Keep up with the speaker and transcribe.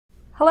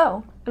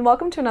Hello, and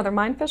welcome to another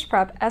Mindfish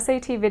Prep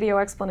SAT video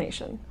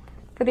explanation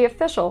for the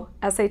official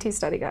SAT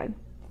study guide.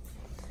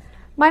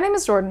 My name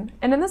is Jordan,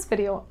 and in this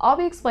video, I'll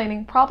be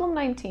explaining Problem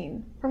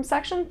 19 from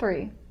Section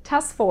 3,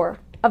 Test 4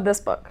 of this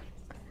book.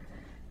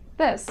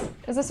 This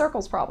is a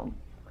circles problem.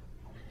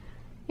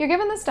 You're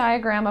given this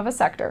diagram of a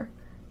sector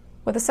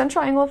with a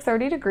central angle of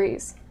 30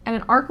 degrees and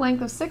an arc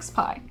length of 6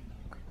 pi,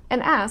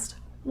 and asked,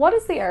 what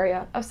is the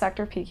area of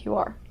sector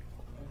PQR?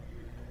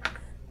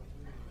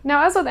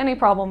 Now, as with any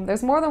problem,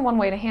 there's more than one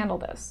way to handle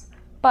this,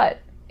 but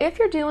if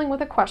you're dealing with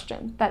a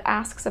question that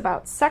asks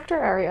about sector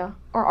area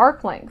or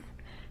arc length,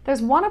 there's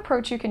one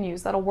approach you can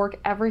use that'll work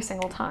every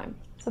single time.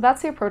 So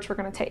that's the approach we're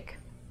going to take.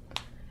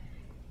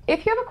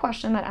 If you have a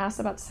question that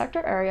asks about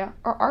sector area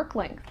or arc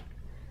length,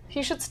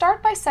 you should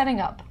start by setting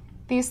up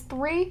these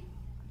three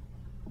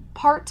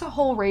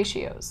part-to-whole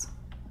ratios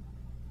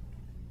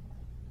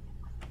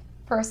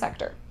for a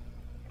sector.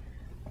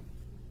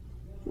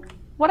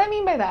 What I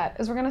mean by that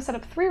is we're going to set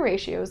up three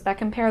ratios that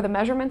compare the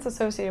measurements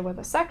associated with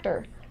a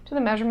sector to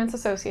the measurements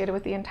associated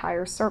with the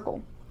entire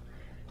circle.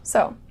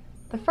 So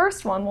the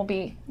first one will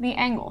be the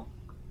angle.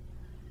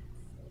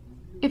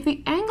 If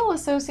the angle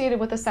associated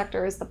with a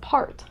sector is the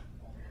part,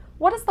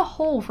 what is the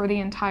whole for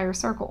the entire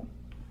circle?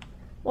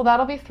 Well,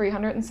 that'll be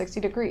 360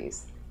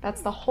 degrees.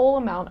 That's the whole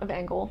amount of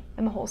angle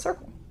in the whole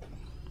circle.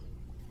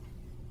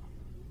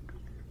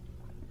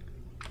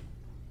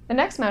 The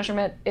next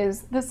measurement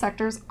is the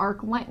sector's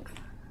arc length.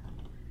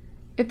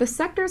 If the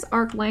sector's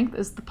arc length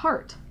is the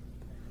part,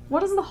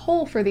 what is the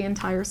whole for the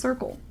entire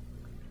circle?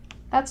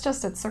 That's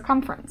just its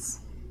circumference,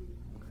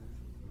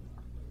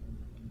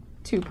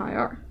 2 pi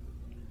r.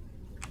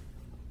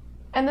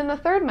 And then the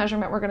third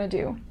measurement we're going to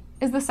do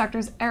is the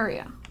sector's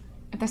area.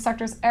 If the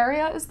sector's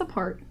area is the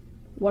part,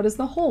 what is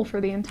the whole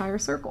for the entire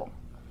circle?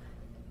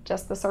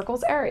 Just the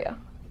circle's area,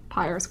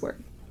 pi r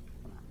squared.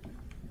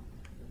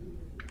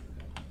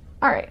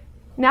 All right.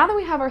 Now that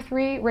we have our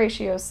three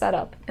ratios set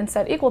up and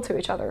set equal to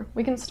each other,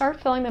 we can start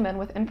filling them in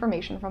with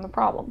information from the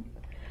problem.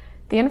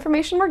 The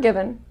information we're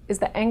given is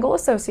the angle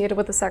associated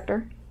with the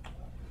sector,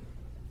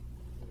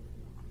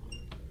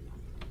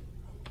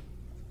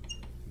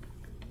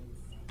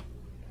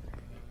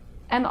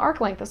 and the arc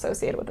length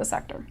associated with the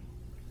sector.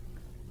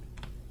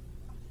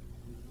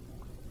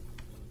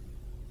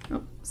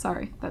 Oh,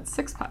 sorry, that's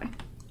 6 pi.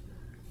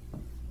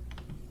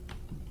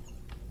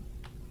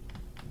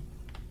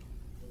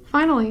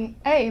 Finally,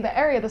 A, the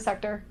area of the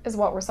sector, is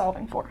what we're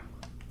solving for.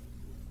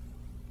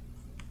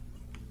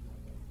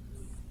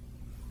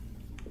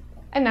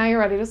 And now you're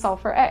ready to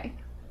solve for A.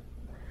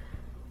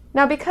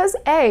 Now, because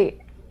A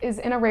is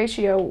in a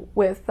ratio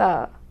with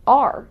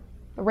R,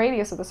 the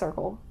radius of the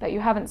circle, that you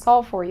haven't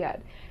solved for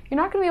yet,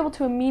 you're not going to be able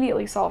to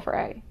immediately solve for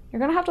A. You're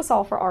going to have to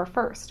solve for R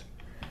first.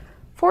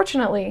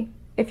 Fortunately,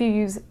 if you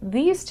use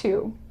these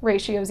two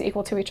ratios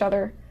equal to each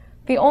other,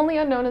 the only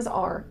unknown is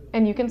R,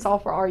 and you can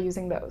solve for R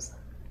using those.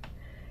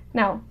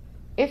 Now,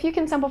 if you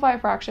can simplify a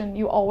fraction,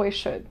 you always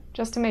should,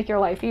 just to make your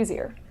life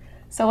easier.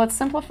 So let's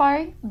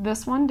simplify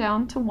this one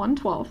down to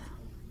 1/12,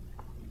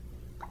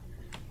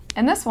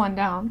 and this one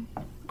down,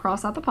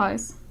 cross out the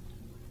pi's,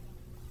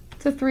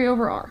 to 3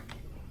 over r.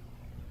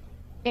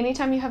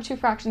 Anytime you have two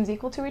fractions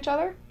equal to each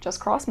other, just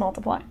cross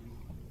multiply.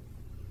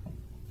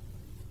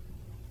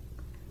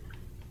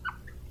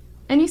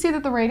 And you see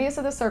that the radius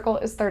of the circle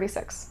is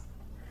 36.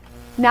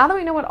 Now that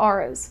we know what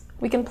r is,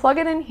 we can plug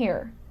it in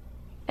here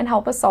and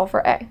help us solve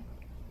for A.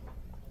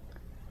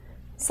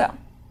 So,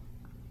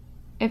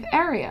 if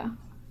area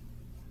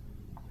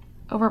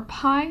over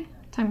pi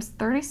times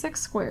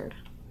 36 squared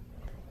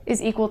is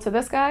equal to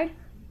this guy,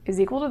 is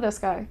equal to this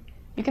guy,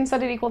 you can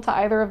set it equal to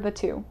either of the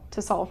two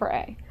to solve for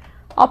A.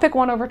 I'll pick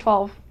 1 over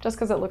 12 just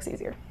because it looks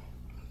easier.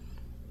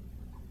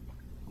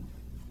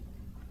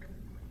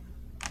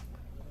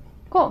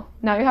 Cool,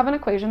 now you have an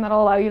equation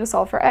that'll allow you to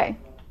solve for A.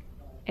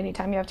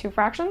 Anytime you have two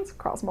fractions,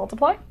 cross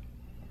multiply.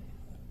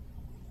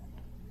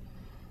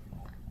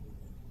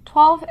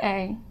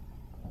 12a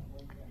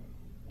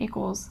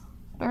equals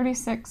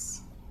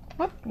 36,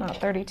 not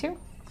 32,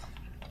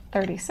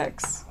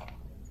 36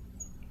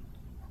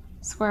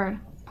 squared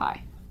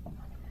pi.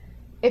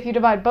 If you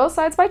divide both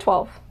sides by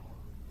 12,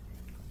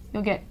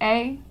 you'll get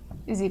A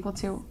is equal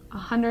to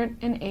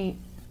 108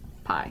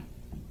 pi.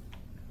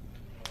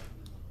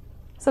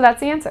 So that's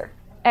the answer,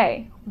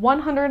 A,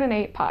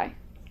 108 pi.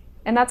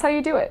 And that's how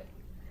you do it.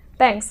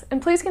 Thanks,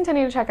 and please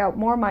continue to check out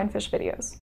more Mindfish videos.